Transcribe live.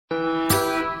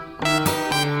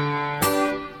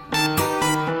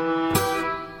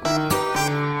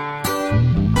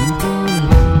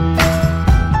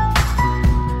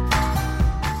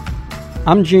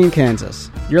I'm Gene Kansas.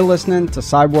 You're listening to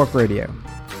Sidewalk Radio.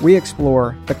 We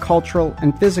explore the cultural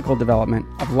and physical development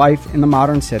of life in the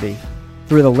modern city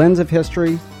through the lens of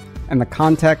history and the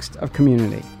context of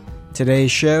community.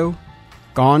 Today's show,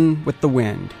 Gone with the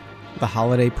Wind, the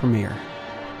holiday premiere.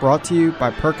 Brought to you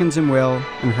by Perkins & Will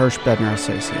and Hirsch Bedner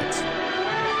Associates.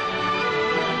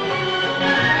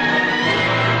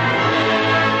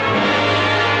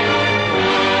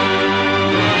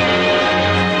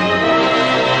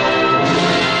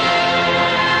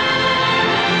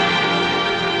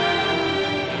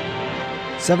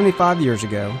 "75 years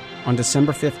ago, on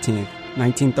December 15th,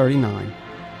 1939,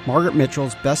 Margaret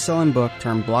Mitchell's best-selling book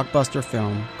turned blockbuster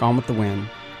film, Gone with the Wind,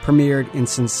 premiered in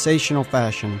sensational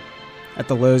fashion at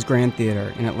the Loews Grand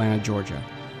Theater in Atlanta, Georgia.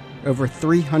 Over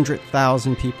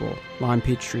 300,000 people lined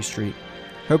Peachtree Street,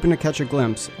 hoping to catch a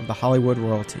glimpse of the Hollywood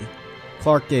royalty.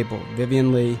 Clark Gable,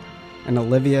 Vivien Leigh, and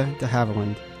Olivia de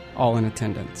Havilland, all in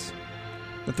attendance.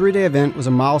 The three-day event was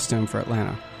a milestone for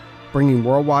Atlanta, bringing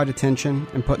worldwide attention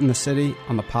and putting the city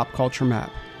on the pop culture map.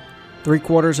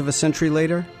 3/4 of a century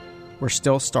later, we're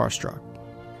still starstruck.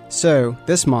 So,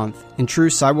 this month, in true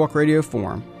Sidewalk Radio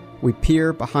form, we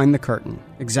peer behind the curtain,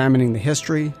 examining the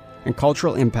history and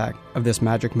cultural impact of this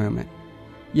magic moment.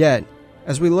 Yet,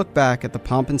 as we look back at the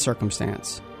pomp and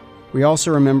circumstance, we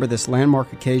also remember this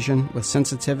landmark occasion with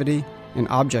sensitivity and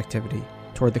objectivity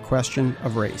toward the question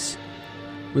of race.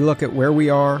 We look at where we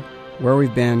are, where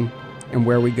we've been, and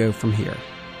where we go from here.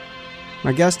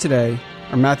 My guests today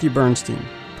are Matthew Bernstein,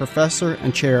 Professor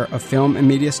and Chair of Film and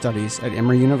Media Studies at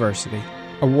Emory University,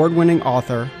 award-winning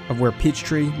author of Where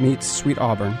Peachtree Meets Sweet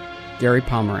Auburn, Gary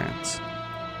Pomerantz,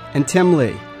 and Tim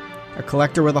Lee, a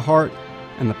collector with a heart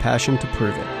and the passion to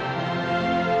prove it.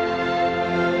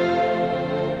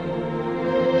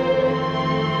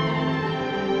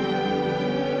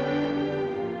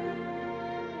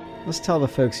 Let's tell the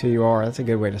folks who you are. That's a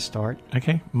good way to start.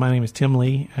 Okay. My name is Tim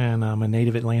Lee, and I'm a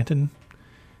native Atlantan,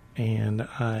 and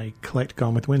I collect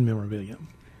Gone with the Wind memorabilia.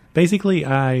 Basically,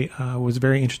 I was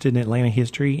very interested in Atlanta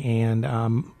history, and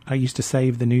I used to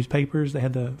save the newspapers. They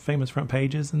had the famous front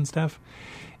pages and stuff.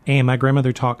 And my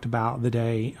grandmother talked about the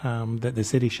day that the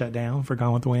city shut down for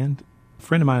Gone with the Wind. A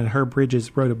friend of mine, Herb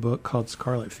Bridges, wrote a book called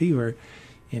Scarlet Fever,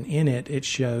 and in it, it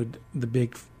showed the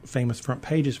big famous front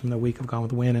pages from the week of Gone with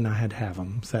the Wind, and I had to have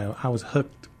them. So I was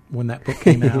hooked when that book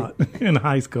came out in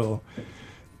high school.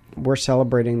 We're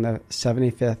celebrating the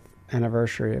 75th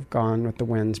anniversary of Gone with the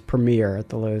Wind's premiere at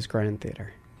the Loews Grand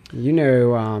Theater. You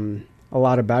know a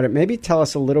lot about it. Maybe tell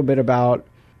us a little bit about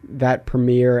that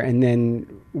premiere and then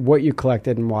what you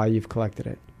collected and why you've collected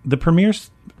it. The premiere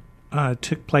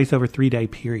took place over a 3-day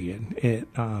period.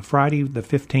 Friday the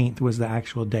 15th was the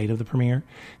actual date of the premiere.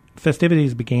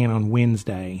 Festivities began on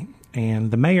Wednesday, and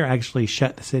the mayor actually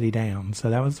shut the city down. So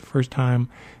that was the first time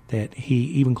that he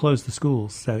even closed the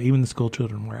schools. So even the school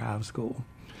children were out of school.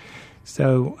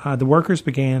 So the workers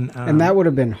began... and that would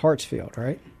have been Hartsfield,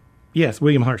 right? Yes,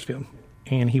 William Hartsfield.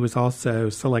 And he was also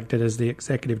selected as the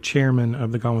executive chairman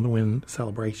of the Gone with the Wind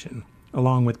celebration,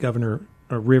 along with Governor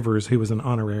Rivers, who was an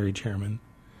honorary chairman.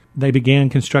 They began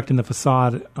constructing the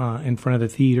facade in front of the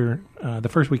theater the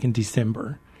first week in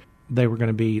December. They were going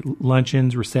to be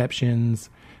luncheons, receptions,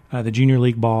 the Junior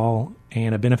League Ball,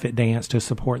 and a benefit dance to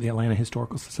support the Atlanta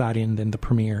Historical Society, and then the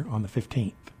premiere on the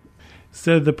 15th.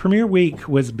 So the premiere week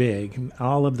was big.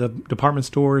 All of the department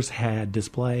stores had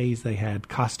displays. They had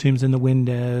costumes in the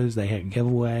windows. They had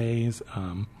giveaways.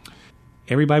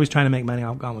 Everybody was trying to make money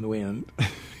off Gone with the Wind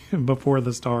before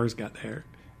the stars got there.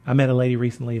 I met a lady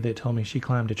recently that told me she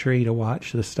climbed a tree to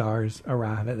watch the stars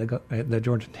arrive at the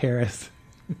Georgian Terrace.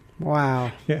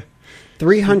 Wow. Yeah.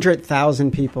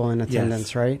 300,000 people in attendance,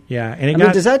 yes. Right? Yeah. And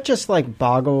does that just like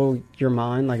boggle your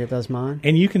mind like it does mine?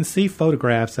 And you can see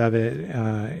photographs of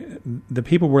it. The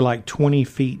people were like 20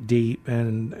 feet deep,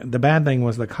 and the bad thing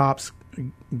was the cops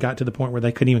got to the point where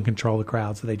they couldn't even control the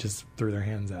crowd, so they just threw their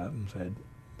hands up and said,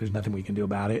 there's nothing we can do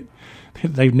about it.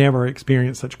 They've never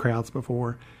experienced such crowds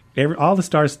before. All the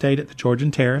stars stayed at the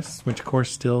Georgian Terrace, which of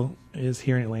course still is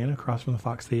here in Atlanta, across from the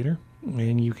Fox Theater.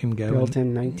 And you can go. Built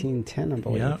in 1910, I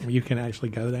believe. Yeah, you can actually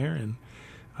go there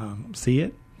and see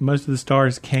it. Most of the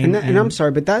stars came. And I'm sorry,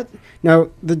 but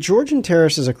the Georgian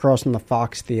Terrace is across from the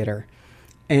Fox Theater,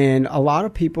 and a lot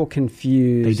of people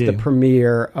confuse the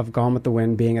premiere of Gone with the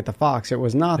Wind being at the Fox. It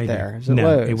was not there. It was at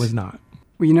Loews. It was not.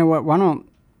 Well, you know what? Why don't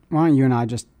you and I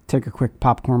just take a quick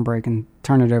popcorn break and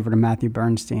turn it over to Matthew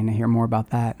Bernstein to hear more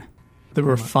about that? There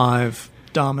were 5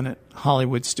 dominant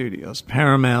Hollywood studios: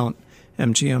 Paramount,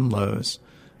 MGM Loews,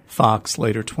 Fox,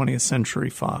 later 20th Century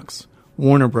Fox,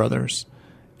 Warner Brothers,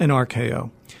 and RKO.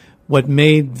 What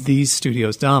made these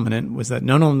studios dominant was that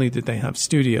not only did they have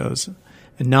studios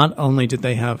And not only did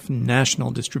they have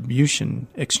national distribution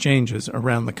exchanges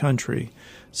around the country,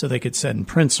 so they could send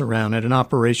prints around at an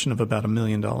operation of about $1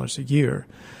 million a year,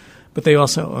 but they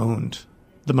also owned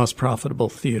the most profitable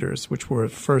theaters, which were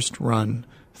first-run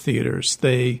theaters.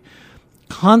 They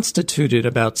constituted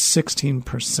about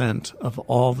 16% of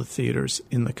all the theaters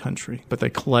in the country, but they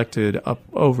collected up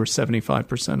over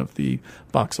 75% of the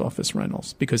box office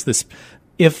rentals. Because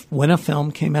when a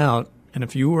film came out, and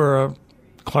if you were a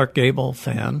Clark Gable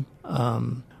fan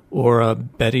or a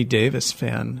Bette Davis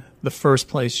fan, the first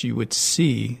place you would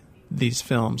see these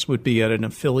films would be at an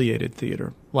affiliated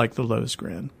theater like the Loew's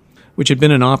Grand, which had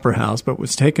been an opera house but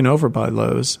was taken over by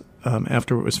Loew's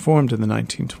after it was formed in the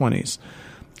 1920s.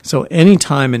 So any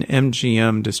time an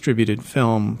MGM distributed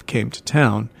film came to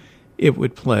town, it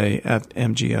would play at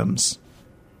MGM's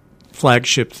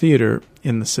flagship theater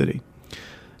in the city.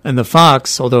 And the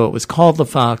Fox, although it was called the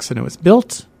Fox and it was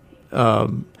built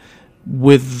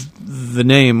with the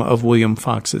name of William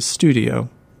Fox's studio,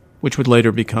 which would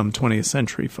later become 20th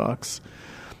Century Fox.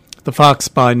 The Fox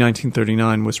by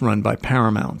 1939 was run by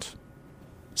Paramount.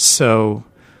 So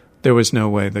there was no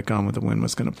way that Gone with the Wind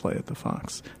was going to play at the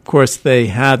Fox. Of course, they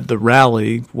had the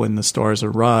rally when the stars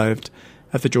arrived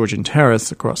at the Georgian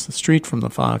Terrace across the street from the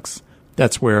Fox.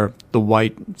 That's where the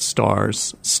white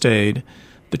stars stayed,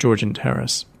 the Georgian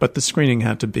Terrace. But the screening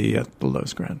had to be at the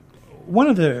Loew's Grand. One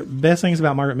of the best things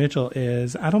about Margaret Mitchell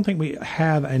is I don't think we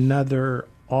have another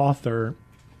author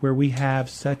where we have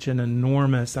such an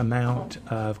enormous amount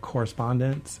of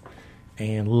correspondence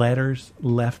and letters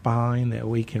left behind that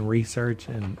we can research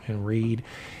and read.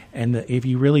 And if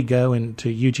you really go into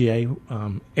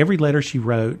UGA, every letter she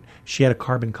wrote, she had a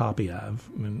carbon copy of.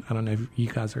 I mean, I don't know if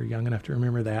you guys are young enough to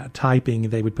remember that. Typing,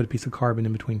 they would put a piece of carbon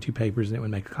in between two papers and it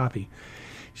would make a copy.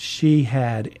 She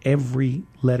had every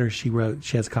letter she wrote,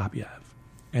 she has a copy of.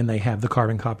 And they have the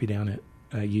carbon copy down at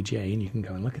UGA, and you can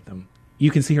go and look at them. You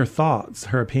can see her thoughts,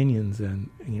 her opinions, and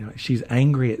she's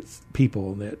angry at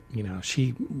people that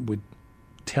she would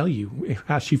tell you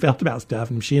how she felt about stuff,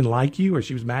 and if she didn't like you or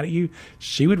she was mad at you,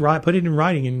 she would put it in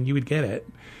writing, and you would get it.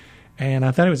 And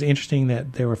I thought it was interesting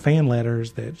that there were fan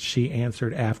letters that she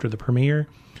answered after the premiere,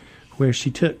 where she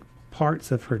took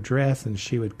parts of her dress and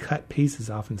she would cut pieces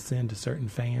off and send to certain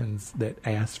fans that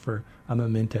asked for a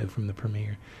memento from the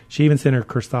premiere. She even sent her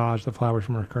corsage, the flowers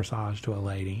from her corsage, to a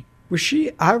lady. Was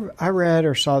she? I read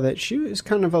or saw that she was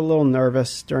kind of a little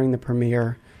nervous during the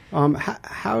premiere.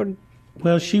 How?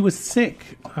 Well, she was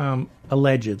sick,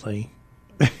 allegedly,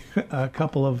 a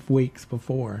couple of weeks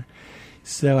before.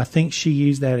 So I think she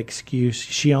used that excuse.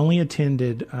 She only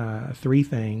attended 3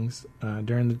 things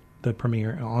during the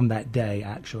premiere on that day,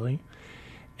 actually.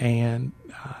 And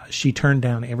she turned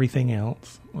down everything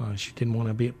else. She didn't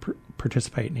want to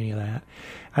participate in any of that.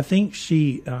 I think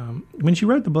she, when she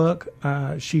wrote the book,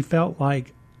 she felt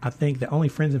like, I think that only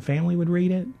friends and family would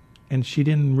read it. And she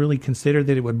didn't really consider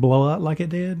that it would blow up like it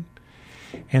did.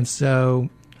 And so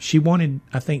she wanted,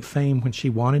 I think, fame when she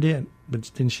wanted it,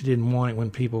 but then she didn't want it when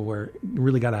people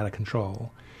really got out of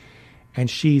control. And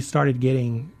she started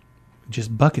getting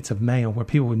just buckets of mail where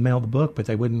people would mail the book, but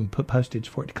they wouldn't put postage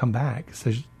for it to come back.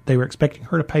 So they were expecting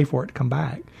her to pay for it to come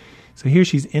back. So here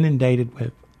she's inundated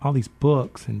with all these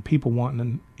books and people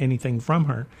wanting anything from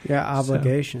her. Yeah,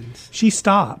 obligations. So she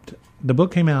stopped. The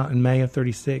book came out in May of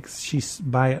 1936.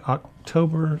 By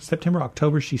September,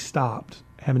 October, she stopped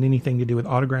having anything to do with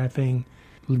autographing,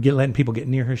 letting people get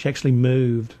near her. She actually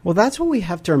moved. Well, that's what we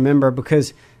have to remember,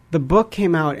 because the book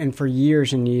came out, and for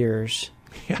years and years,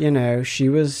 she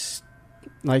was,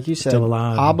 like you said, still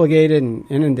alive, obligated and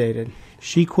inundated.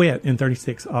 She quit in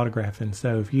 1936 autographing.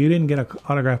 So if you didn't get an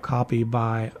autograph copy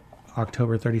by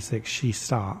October 1936, she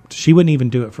stopped. She wouldn't even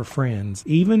do it for friends.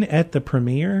 Even at the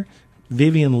premiere,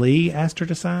 Vivian Leigh asked her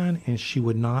to sign, and she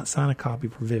would not sign a copy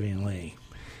for Vivian Leigh.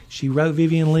 She wrote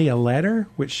Vivian Leigh a letter,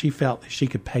 which she felt that she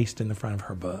could paste in the front of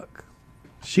her book.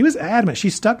 She was adamant. She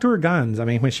stuck to her guns. I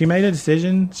mean, when she made a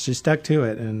decision, she stuck to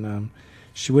it, and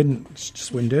she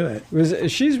just wouldn't do it.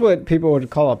 She's what people would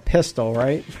call a pistol,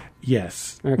 right?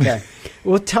 Yes. Okay.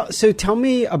 Well, tell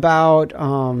me about,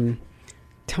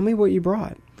 tell me what you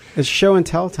brought. It's show and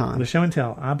tell time. The show and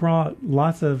tell. I brought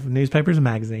lots of newspapers and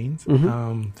magazines,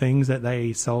 things that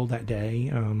they sold that day.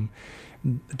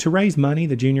 To raise money,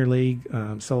 the Junior League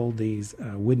sold these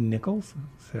wooden nickels.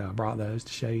 So I brought those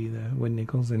to show you the wooden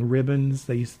nickels, and ribbons.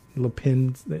 They used little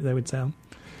pins that they would sell.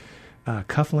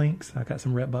 Cufflinks. I got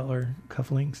some Rhett Butler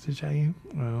cufflinks to show you.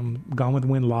 Gone with the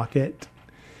Wind locket.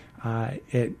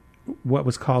 What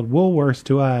was called Woolworths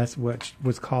to us, which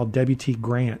was called W.T.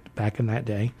 Grant back in that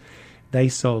day. They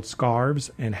sold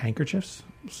scarves and handkerchiefs.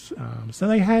 So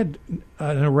they had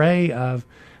an array of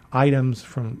items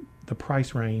from the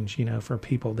price range, for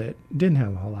people that didn't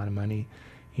have a whole lot of money.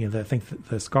 I think that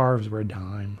the scarves were a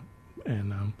dime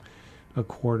and a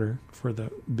quarter for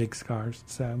the big scarves.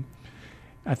 So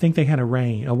I think they had a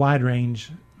wide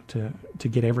range to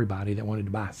get everybody that wanted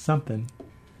to buy something.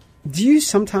 Do you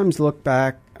sometimes look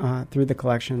back through the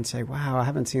collection and say, wow, I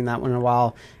haven't seen that one in a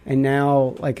while, and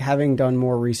now, like, having done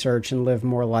more research and lived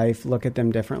more life, look at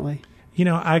them differently?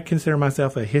 I consider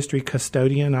myself a history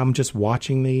custodian. I'm just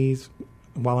watching these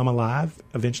while I'm alive.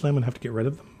 Eventually I'm going to have to get rid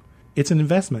of them. It's an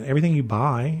investment. Everything you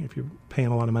buy, if you're paying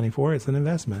a lot of money for it, it's an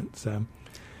investment. So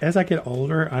as I get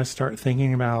older, I start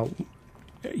thinking about,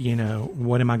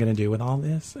 what am I going to do with all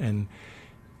this? And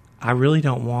I really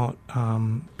don't want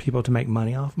people to make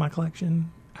money off my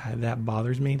collection. That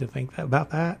bothers me to think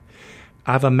about that.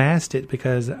 I've amassed it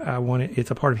because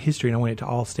it's a part of history, and I want it to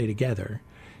all stay together.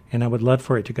 And I would love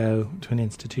for it to go to an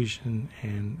institution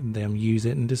and them use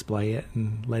it and display it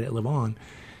and let it live on.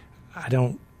 I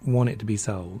don't want it to be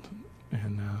sold.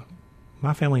 And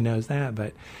my family knows that.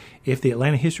 But if the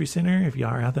Atlanta History Center, if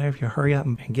y'all are out there, if you hurry up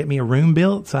and get me a room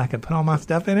built so I can put all my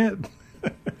stuff in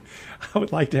it, I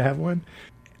would like to have one.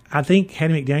 I think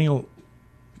Hattie McDaniel,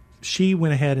 she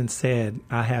went ahead and said,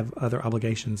 I have other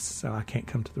obligations, so I can't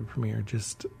come to the premiere,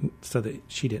 just so that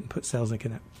she didn't put Selznick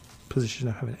in that position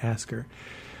of having to ask her.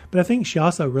 But I think she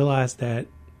also realized that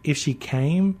if she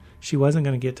came, she wasn't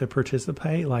going to get to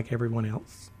participate like everyone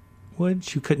else would.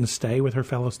 She couldn't stay with her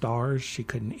fellow stars. She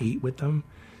couldn't eat with them.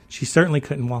 She certainly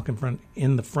couldn't walk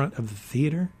in the front of the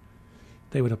theater.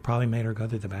 They would have probably made her go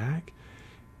to the back.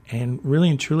 And really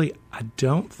and truly, I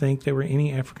don't think there were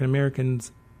any African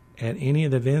Americans at any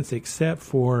of the events except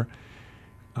for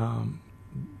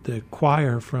the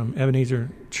choir from Ebenezer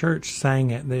Church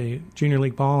sang at the Junior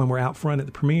League Ball and were out front at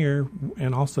the premiere,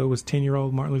 and also was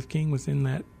 10-year-old Martin Luther King was in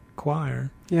that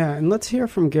choir. Yeah, and let's hear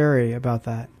from Gary about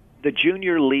that. The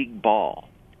Junior League Ball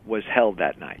was held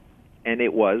that night, and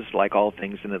it was, like all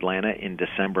things in Atlanta in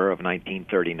December of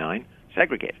 1939,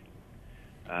 segregated.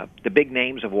 The big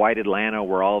names of white Atlanta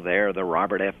were all there, the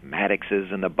Robert F.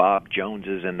 Maddoxes and the Bob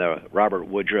Joneses and the Robert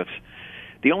Woodruffs.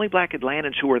 The only black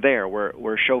Atlantans who were there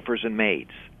were chauffeurs and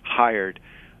maids hired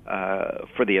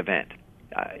for the event.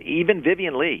 Even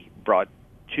Vivian Lee brought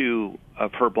 2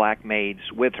 of her black maids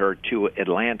with her to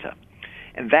Atlanta.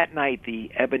 And that night, the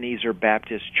Ebenezer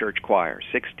Baptist Church Choir,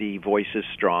 60 voices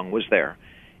strong, was there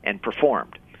and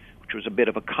performed, which was a bit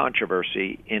of a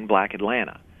controversy in black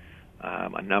Atlanta.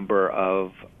 A number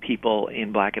of people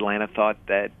in black Atlanta thought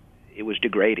that it was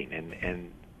degrading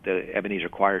and the Ebenezer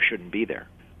Choir shouldn't be there.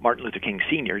 Martin Luther King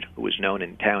Sr., who was known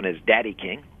in town as Daddy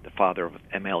King, the father of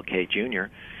MLK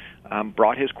Jr.,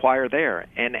 brought his choir there.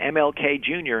 And MLK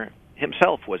Jr.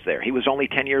 himself was there. He was only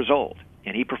 10 years old,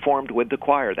 and he performed with the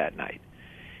choir that night.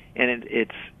 And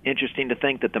it's interesting to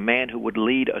think that the man who would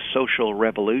lead a social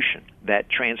revolution that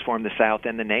transformed the South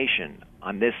and the nation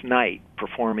on this night,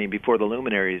 performing before the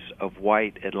luminaries of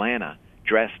white Atlanta,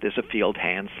 dressed as a field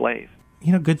hand slave.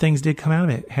 Good things did come out of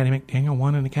it. Hattie McDaniel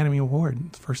won an Academy Award.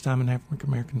 It's the first time an African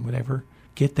American would ever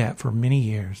get that for many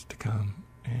years to come.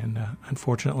 And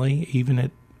unfortunately, even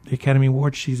at the Academy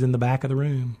Awards, she's in the back of the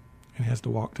room and has to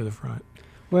walk to the front.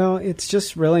 Well, it's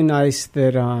just really nice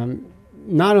that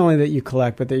not only that you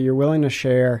collect, but that you're willing to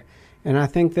share. And I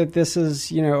think that this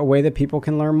is, a way that people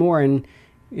can learn more and,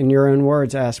 in your own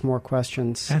words, ask more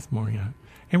questions. Ask more, yeah.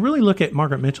 And really look at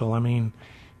Margaret Mitchell. I mean,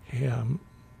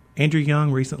 Andrew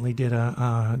Young recently did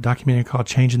a documentary called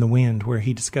Change in the Wind, where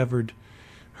he discovered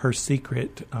her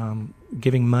secret,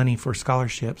 giving money for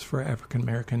scholarships for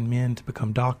African-American men to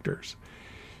become doctors,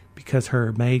 because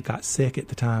her maid got sick at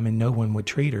the time and no one would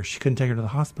treat her. She couldn't take her to the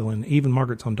hospital, and even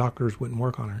Margaret's own doctors wouldn't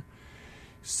work on her.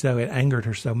 So it angered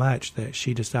her so much that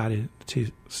she decided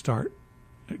to start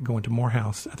going to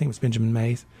Morehouse, I think it was Benjamin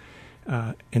Mays,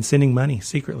 and sending money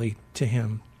secretly to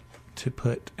him to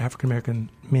put African-American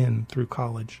men through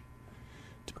college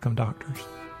to become doctors.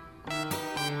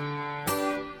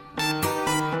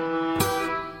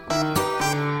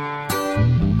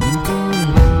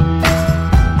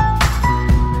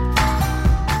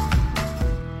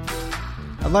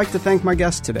 I'd like to thank my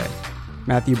guests today,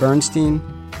 Matthew Bernstein,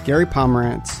 Gary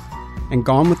Pomerantz, and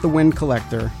Gone with the Wind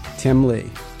collector, Tim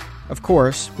Lee. Of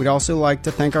course, we'd also like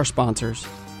to thank our sponsors,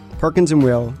 Perkins &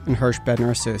 Will and Hirsch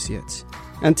Bedner Associates.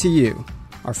 And to you,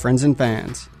 our friends and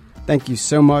fans, thank you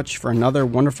so much for another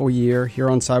wonderful year here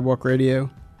on Sidewalk Radio.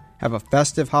 Have a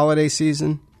festive holiday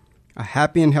season, a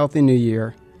happy and healthy new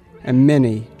year, and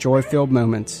many joy-filled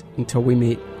moments until we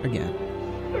meet again.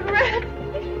 Red,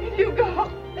 you go.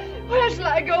 Where shall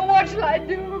I go? What shall I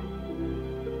do?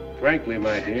 Frankly,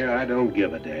 my dear, I don't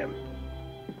give a damn.